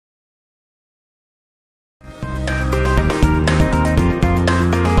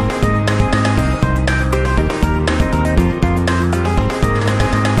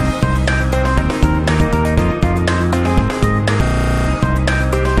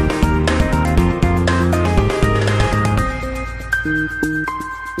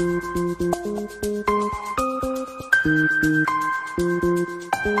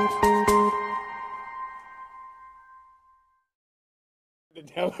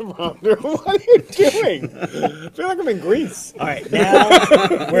teleprompter. What are you doing? I feel like I'm in Greece. All right, now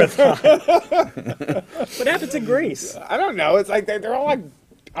we're fine. What happened to Greece? I don't know. It's like they're all like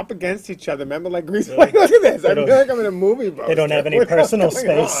up against each other. Remember, like Greece? Like, look at this. I feel like I'm in a movie. They don't have any personal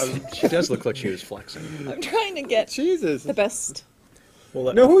space. She does look like she was flexing. I'm trying to get Jesus. the best.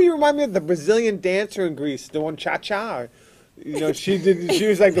 Well, No, who you remind me of? The Brazilian dancer in Greece, the one Cha Cha. You know, she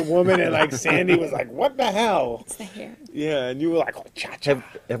was like the woman, and like Sandy was like, "What the hell?" It's the hair. Yeah, and you were like, "Oh, Cha Cha."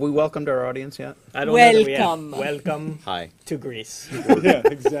 Have we welcomed our audience yet? I don't know that we have. Welcome. Welcome Hi. to Greece. Yeah,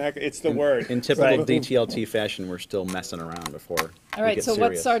 exactly. It's the word. In typical Right. DTLT fashion, we're still messing around before. All right, we get so serious.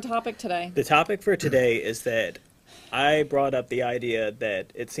 what's our topic today? The topic for today is that I brought up the idea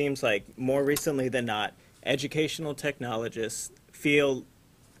that it seems like more recently than not, educational technologists feel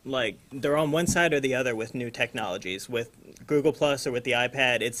like they're on one side or the other with new technologies. With Google Plus or with the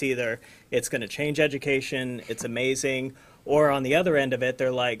iPad, it's either it's going to change education, it's amazing, or on the other end of it,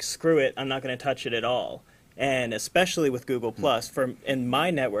 they're like, screw it, I'm not going to touch it at all. And especially with Google Plus, in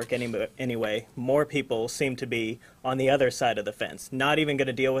my network anyway, more people seem to be on the other side of the fence, not even going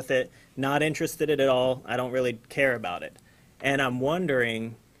to deal with it, not interested in it at all, I don't really care about it. And I'm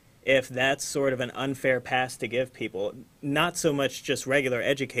wondering if that's sort of an unfair pass to give people, not so much just regular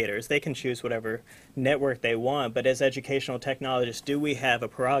educators, they can choose whatever network they want, but as educational technologists, do we have a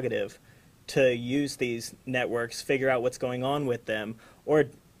prerogative to use these networks, figure out what's going on with them, or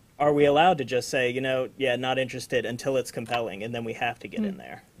are we allowed to just say, you know, yeah, not interested until it's compelling, and then we have to get in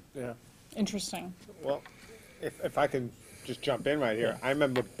there? Yeah. Interesting. Well, if I can just jump in right here, I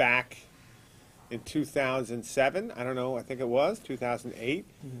remember back in 2007, I don't know, I think it was 2008,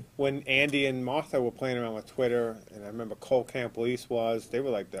 when Andy and Martha were playing around with Twitter, and I remember Cole Camp-Lease they were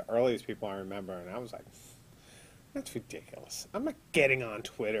like the earliest people I remember, and I was like, that's ridiculous. I'm not getting on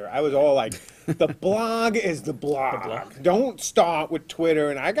Twitter. I was all like, the blog is the blog. Don't start with Twitter,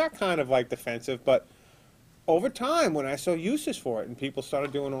 and I got kind of like defensive, but over time, when I saw uses for it and people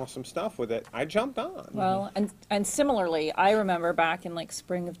started doing awesome stuff with it, I jumped on. Well, and similarly, I remember back in like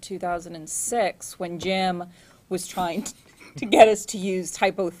spring of 2006 when Jim was trying to get us to use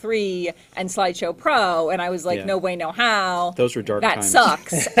Typo 3 and Slideshow Pro, and I was like, Yeah. no way, no how. Those were dark that times.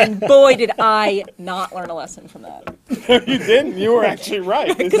 sucks. And boy, did I not learn a lesson from that. You didn't. You were actually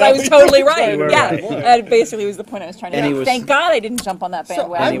right. Because I was totally right. were Yeah, right. that basically was the point I was trying to And he make. was- Thank God I didn't jump on that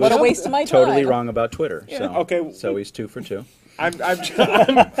bandwagon. And he What a was waste of my time. Totally wrong about Twitter. So, Okay. so he's 2 for 2.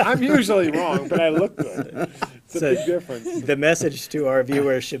 I'm usually wrong, but I look good. It's a So- big difference. The message to our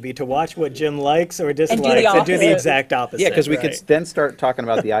viewers should be to watch what Jim likes or do the dislikes and do the opposite. exact opposite. Yeah, because we right. could then start talking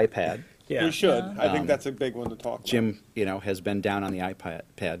about the iPad. Yeah. We should. I think that's a big one to talk about. Jim, has been down on the iPad,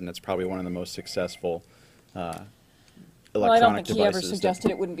 and it's probably one of the most successful electronic Well, I don't think he ever devices that-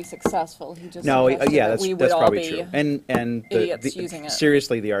 suggested it wouldn't be successful. He just No, suggested yeah, that that's we would that's all probably be true. And idiots using it.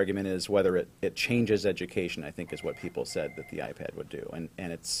 seriously, the argument is whether it changes education. I think is what people said that the iPad would do, and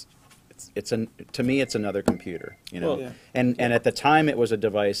to me it's another computer, Well, Yeah. and at the time it was a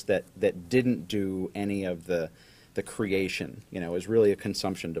device that didn't do any of the creation. It was really a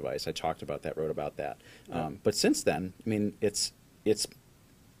consumption device. I talked about that, wrote about that. But since then, I mean, it's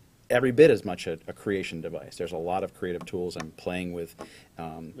every bit as much a creation device. There's a lot of creative tools. I'm playing with,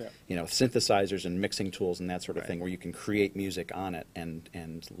 synthesizers and mixing tools and that sort of thing, where you can create music on it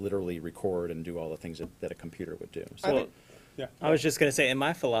and literally record and do all the things that a computer would do. So, Well, Yeah. I was just going to say, and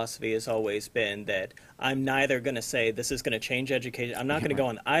my philosophy has always been that I'm neither going to say this is going to change education. I'm not going to go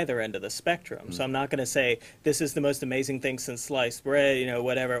on either end of the spectrum. So I'm not going to say this is the most amazing thing since sliced bread,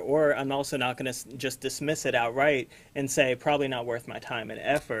 whatever. Or I'm also not going to just dismiss it outright and say probably not worth my time and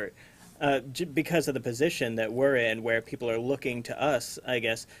effort. Because of the position that we're in, where people are looking to us, I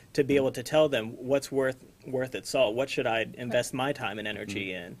guess, to be able to tell them what's worth its salt. What should I invest my time and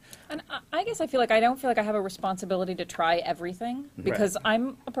energy in? And I guess I don't feel like I have a responsibility to try everything, because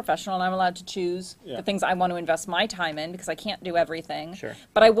I'm a professional and I'm allowed to choose the things I want to invest my time in, because I can't do everything. Sure.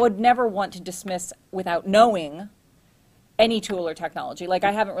 But I would never want to dismiss without knowing any tool or technology. Like,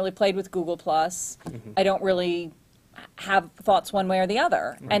 I haven't really played with Google Plus. I don't really have thoughts one way or the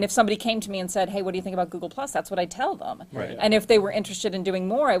other. And if somebody came to me and said, hey, what do you think about Google Plus? That's what I'd tell them. Right. And if they were interested in doing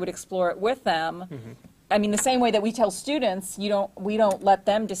more, I would explore it with them. I mean, the same way that we tell students, we don't let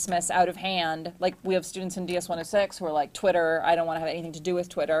them dismiss out of hand. Like, we have students in DS 106 who are like, Twitter, I don't want to have anything to do with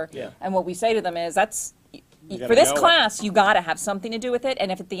Twitter. Yeah. And what we say to them is, gotta for this know it. class, you got to have something to do with it. And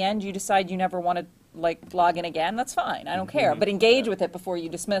if at the end you decide you never want to log in again, that's fine. I don't care. But engage with it before you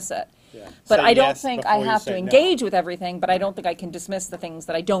dismiss it. Yeah. But Say I don't yes think I before you have to say no. engage with everything, but I don't think I can dismiss the things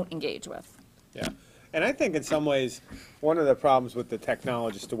that I don't engage with. Yeah. And I think in some ways, one of the problems with the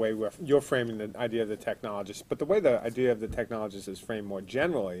technologist, the way you're framing the idea of the technologist, but the way the idea of the technologist is framed more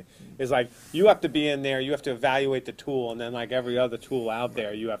generally, is like, you have to be in there, you have to evaluate the tool, and then like every other tool out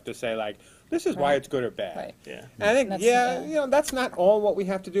there, you have to say like, this is why it's good or bad. Right. Yeah. And I think, That's- yeah, yeah. that's not all what we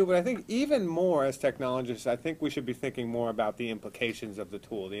have to do, but I think even more as technologists, I think we should be thinking more about the implications of the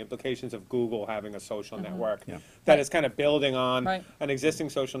tool, the implications of Google having a social network that is kind of building on Right. an existing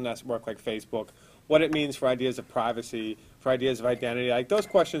social network like Facebook, what it means for ideas of privacy, for ideas of identity. Like those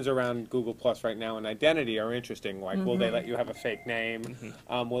questions around Google Plus right now and identity are interesting. Like, will they let you have a fake name?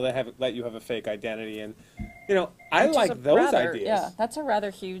 Will they let you have a fake identity? And, I Which is a like those rather- ideas. Yeah, that's a rather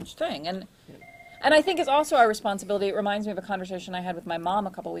huge thing. And I think it's also our responsibility. It reminds me of a conversation I had with my mom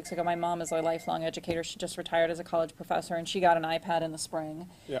a couple weeks ago. My mom is a lifelong educator. She just retired as a college professor, and she got an iPad in the spring.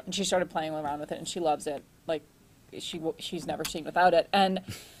 Yeah. And she started playing around with it, and she loves it. Like, she's never seen without it. And,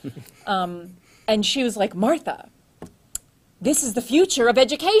 and she was like, Martha, this is the future of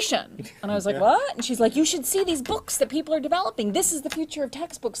education. And I was like, what? And she's like, you should see these books that people are developing. This is the future of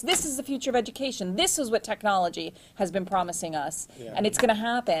textbooks. This is the future of education. This is what technology has been promising us. Yeah. And it's going to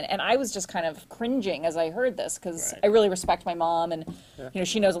happen. And I was just kind of cringing as I heard this because Right. I really respect my mom. And,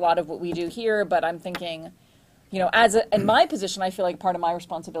 she knows a lot of what we do here. But I'm thinking, in my position, I feel like part of my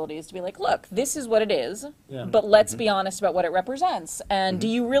responsibility is to be like, look, this is what it is. But let's be honest about what it represents. And do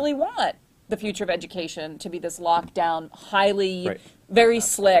you really want the future of education to be this lockdown, highly, Right. very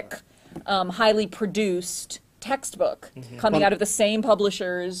slick, highly produced textbook coming out of the same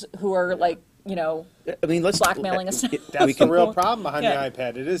publishers who are like, I mean, let's blackmailing us. That's the real problem behind Yeah. the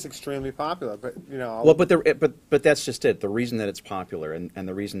iPad. It is extremely popular, but Well, but that's just it. The reason that it's popular and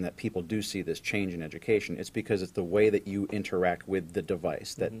the reason that people do see this change in education is because it's the way that you interact with the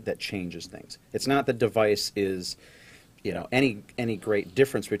device that changes things. It's not the device is, any great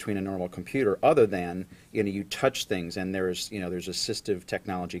difference between a normal computer other than, you touch things and there's assistive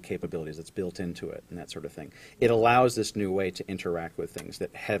technology capabilities that's built into it and that sort of thing. It allows this new way to interact with things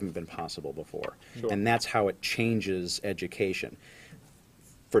that haven't been possible before. Sure. And that's how it changes education.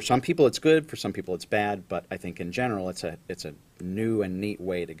 For some people it's good, for some people it's bad, but I think in general it's a new and neat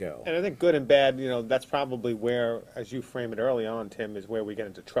way to go. And I think good and bad, that's probably where, as you frame it early on, Tim, is where we get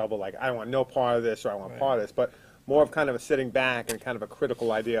into trouble. Like, I don't want no part of this or I want part of this, but more of kind of a sitting back and kind of a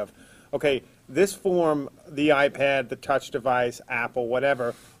critical idea of, okay, this form, the iPad, the touch device, Apple,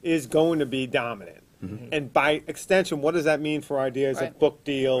 whatever, is going to be dominant. And by extension, what does that mean for ideas of Right. book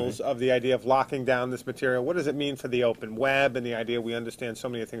deals, of the idea of locking down this material? What does it mean for the open web and the idea we understand so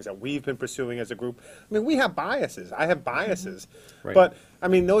many things that we've been pursuing as a group? I mean, we have biases. I have biases. Right. But, I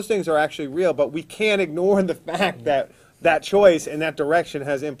mean, those things are actually real, but we can't ignore the fact that that choice and that direction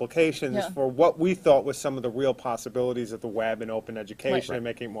has implications Yeah. for what we thought was some of the real possibilities of the web and open education Right. and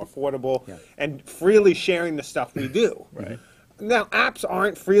making it more affordable Yeah. and freely sharing the stuff we do. Right. Now, apps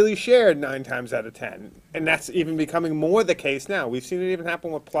aren't freely shared 9 times out of 10, and that's even becoming more the case now. We've seen it even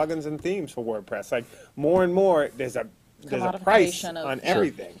happen with plugins and themes for WordPress. Like, more and more, there's a price Commodification of- on Sure.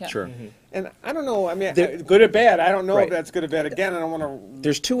 everything. Yeah. Sure. And I don't know, I mean, There- good or bad, I don't know Right. if that's good or bad. Again, I don't want to...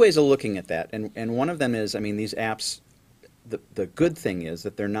 There's two ways of looking at that, and one of them is, I mean, these apps, the good thing is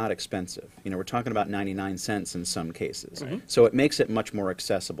that they're not expensive. We're talking about 99 cents in some cases. So it makes it much more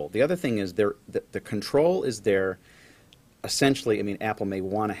accessible. The other thing is the control is there. Essentially, I mean, Apple may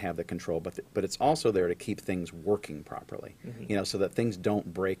want to have the control, but it's also there to keep things working properly, so that things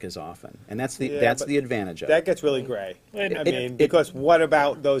don't break as often. And that's the Yeah, but the advantage of That it. gets really gray. I mean, it- because what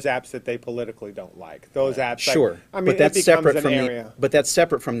about those apps that they politically don't like? Those apps, like, Sure, I mean, but that's it becomes separate an from area. but that's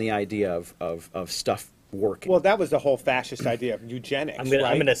separate from the idea of stuff working. Well, that was the whole fascist idea of eugenics, I'm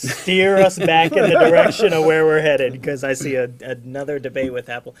right? gonna steer us back in the direction of where we're headed because I see another debate with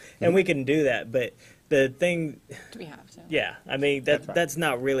Apple, and we can do that. But the thing, Do we have to? yeah, I mean that's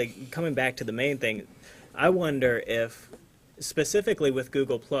not really coming back to the main thing. I wonder if, specifically with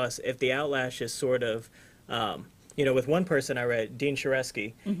Google Plus, if the outlash is sort of, with one person I read, Dean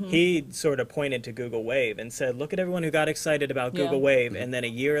Sharesky, he sort of pointed to Google Wave and said, look at everyone who got excited about Yeah. Google Wave, and then a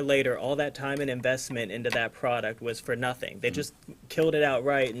year later, all that time and investment into that product was for nothing. They just killed it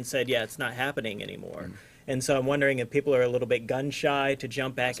outright and said, yeah, it's not happening anymore. And so I'm wondering if people are a little bit gun shy to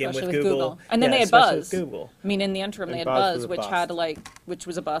jump back in Especially with with Google. Google. And then Yeah, they had especially with Buzz. Google. I mean, in the interim, And they had Buzz was Buzz, a which bust. had which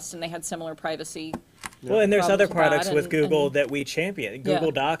was a bust, and they had similar privacy. Well, and there's Problems other with products that with and- Google and- that we champion. Google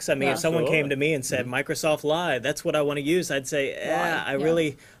Yeah. Docs, I mean, Yeah. if someone came to Absolutely. me and said, Microsoft Live, that's what I want to use, I'd say, Why?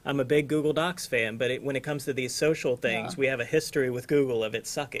 Yeah. I'm a big Google Docs fan, but when it comes to these social things, Yeah. we have a history with Google of it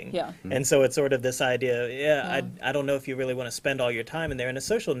sucking. Yeah. And so it's sort of this idea, I don't know if you really want to spend all your time in there. And a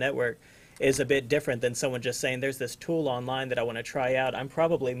social network, is a bit different than someone just saying, there's this tool online that I want to try out. I'm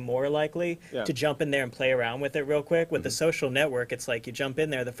probably more likely to jump in there and play around with it real quick. With the social network, it's like you jump in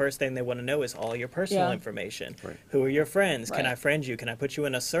there, the first thing they want to know is all your personal information. Right. Who are your friends? Right. Can I friend you? Can I put you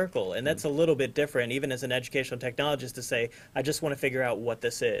in a circle? And that's a little bit different, even as an educational technologist, to say, I just want to figure out what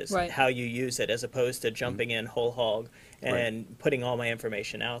this is, how you use it, as opposed to jumping in whole hog and putting all my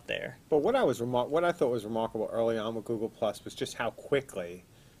information out there. But what I thought was remarkable early on with Google Plus was just how quickly,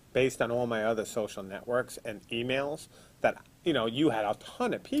 based on all my other social networks and emails, that you had a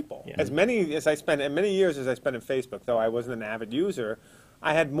ton of people. As many years as I spent in Facebook, though I wasn't an avid user,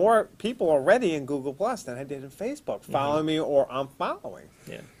 I had more people already in Google Plus than I did in Facebook following me or unfollowing.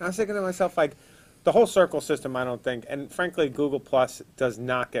 And I was thinking to myself, like, the whole circle system, I don't think, and frankly, Google Plus does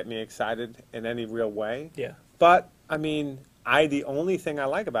not get me excited in any real way. But I mean, the only thing I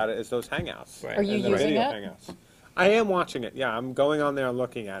like about it is those Hangouts. Are you using it? Hangouts. I am watching it. Yeah, I'm going on there and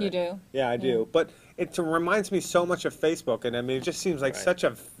looking at it. You do? Yeah, I do. But it reminds me so much of Facebook, and I mean, it just seems like such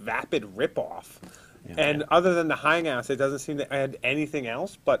a vapid ripoff. And other than the Hangouts, it doesn't seem to add anything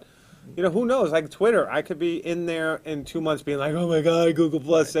else. But who knows? Like Twitter, I could be in there in 2 months being like, oh my God, Google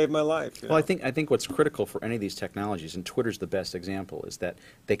Plus saved my life. Well, I think what's critical for any of these technologies, and Twitter's the best example, is that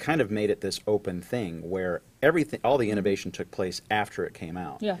they kind of made it this open thing where all the innovation took place after it came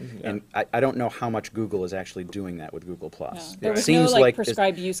out. And I don't know how much Google is actually doing that with Google Plus. There was no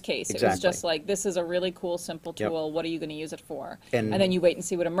prescribed use case. It was just like, this is a really cool, simple tool. What are you going to use it for? And then you wait and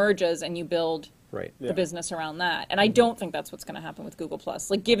see what emerges, and you build the business around that. And I don't think that's what's going to happen with Google Plus.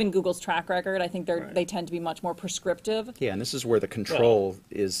 Like, given Google's track record, I think they tend to be much more prescriptive. Yeah, and this is where the control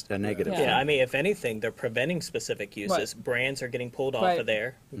is a negative thing. Yeah, I mean, if anything, they're preventing specific uses. Brands are getting pulled off of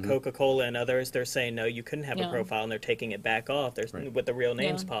there. Coca-Cola and others, they're saying, no, you couldn't have a profile, and they're taking it back off. There's with the real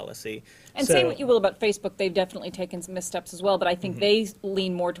names policy. And say what you will about Facebook, they've definitely taken some missteps as well, but I think they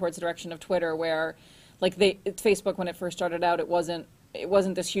lean more towards the direction of Twitter, where, like, Facebook, when it first started out, it wasn't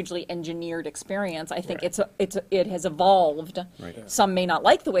this hugely engineered experience. I think it has evolved. Some may not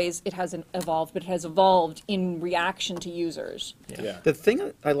like the ways it has evolved, but it has evolved in reaction to users. The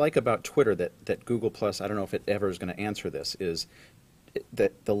thing I like about Twitter that Google Plus, I don't know if it ever is going to answer this, is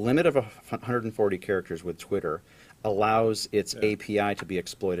that the limit of 140 characters with Twitter allows its API to be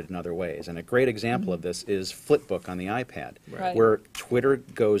exploited in other ways. And a great example of this is Flipbook on the iPad, where Twitter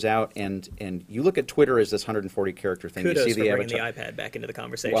goes out and you look at Twitter as this 140 character thing. Kudos you see the for bringing avatar. the iPad back into the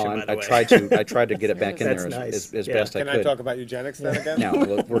conversation, Well, by the way. I tried to get it back in there as best I could. Can I talk about eugenics then again?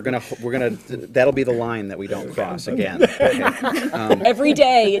 No, we're gonna that'll be the line that we don't cross again. Okay. Every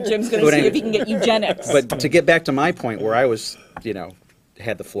day, Jim's going to see if he can get eugenics. But to get back to my point, where I was,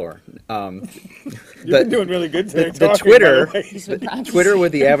 had the floor. You've been doing really good today. The Twitter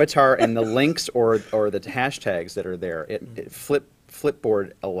with the avatar and the links or the hashtags that are there,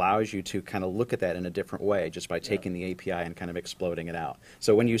 Flipboard allows you to kind of look at that in a different way just by taking the API and kind of exploding it out.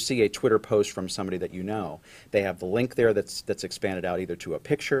 So when you see a Twitter post from somebody that you know, they have the link there that's expanded out either to a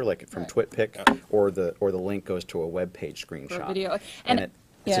picture, like from TwitPic, or the link goes to a web page screenshot. Video.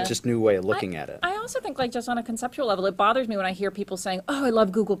 It's just a new way of looking at it. I also think, like, just on a conceptual level, it bothers me when I hear people saying, oh, I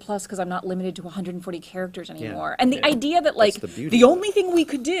love Google Plus because I'm not limited to 140 characters anymore. And the idea that, like, the only thing we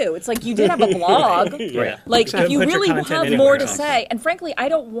could do, it's like, you did have a blog. Like, if you really have more to say, and frankly, I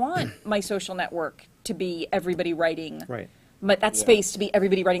don't want my social network to be everybody writing. But that space to be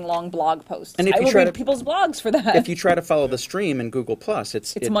everybody writing long blog posts. And if I will read people's blogs for that. If you try to follow the stream in Google Plus,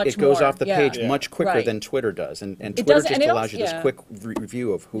 it goes off the page much quicker than Twitter does, and Twitter just allows you this quick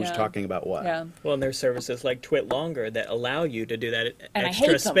review of who's talking about what. Well, and there's services like TwitLonger that allow you to do that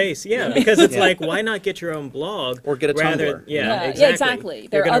extra space. Because it's like, why not get your own blog or get a Tumblr? Exactly.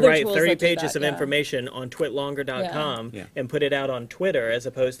 There You're are going to other write tools 30 that do pages that, of information on twitlonger.com and put it out on Twitter as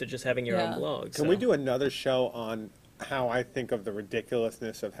opposed to just having your own blog. Can we do another show on how I think of the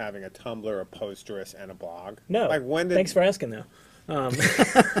ridiculousness of having a Tumblr, a Posterous, and a blog? No. Like, when did... Thanks for asking, though.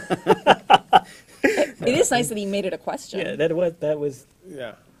 It is nice that he made it a question. Yeah, that was.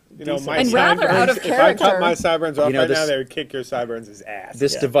 Yeah. And rather out of character. If I cut my sideburns off right now, they would kick your sideburns' ass.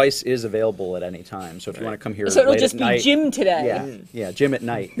 This device is available at any time, so if you want to come here so it'll late just at be night, Jim today. Yeah, Jim at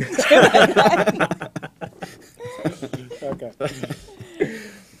night. Okay.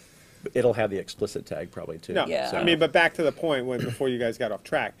 It'll have the explicit tag probably too. No, Yeah. I mean, but back to the point before you guys got off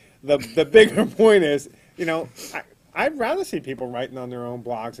track. The bigger point is, I'd rather see people writing on their own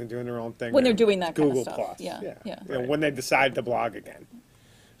blogs and doing their own thing When they're doing that kind of Google stuff. Plus. Yeah. When they decide to blog again.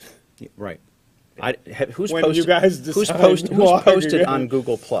 Right. Who's When you guys posted decide to blog on again.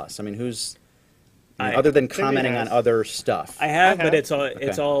 Google Plus? I mean, other than Cindy commenting on has. other stuff? I have, I but have.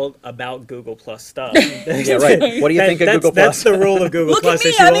 it's all about Google Plus stuff. Yeah, right. What do you think of Google That's Plus? the rule of Google Look at Plus. me,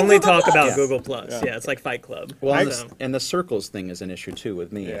 Is you I'm in only Google talk Plus. about Yeah. Google Plus. Yeah, it's like Fight Club. Well, So- and the circles thing is an issue too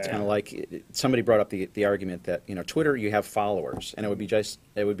with me. It's Yeah. kind of like somebody brought up the argument that Twitter you have followers, and it would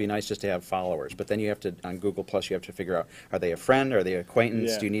be nice just to have followers, but then you have to on Google Plus you have to figure out, are they a friend, are they an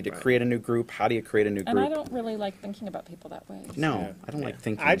acquaintance? Yeah, Do you need to right. create a new group? How do you create a new group? And I don't really like thinking about people that way. No, Yeah. I don't like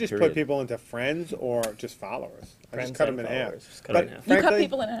thinking. I just put period. people into friends or just followers. I Friends just cut and them in half. followers. Just cut 'em in half. You cut frankly,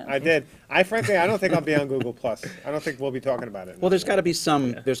 people in half. I did. Frankly, I don't think I'll be on Google Plus. I don't think we'll be talking about it. Well, there's got to be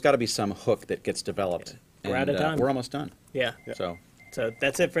some. There's got to be some hook that gets developed. We're out of and, time. We're almost done. Yeah. So. So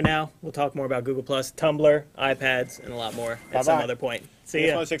that's it for now. We'll talk more about Google Plus, Tumblr, iPads, and a lot more at some Bye-bye. other point. See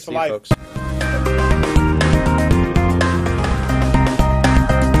ya. 616 for See you, life. folks.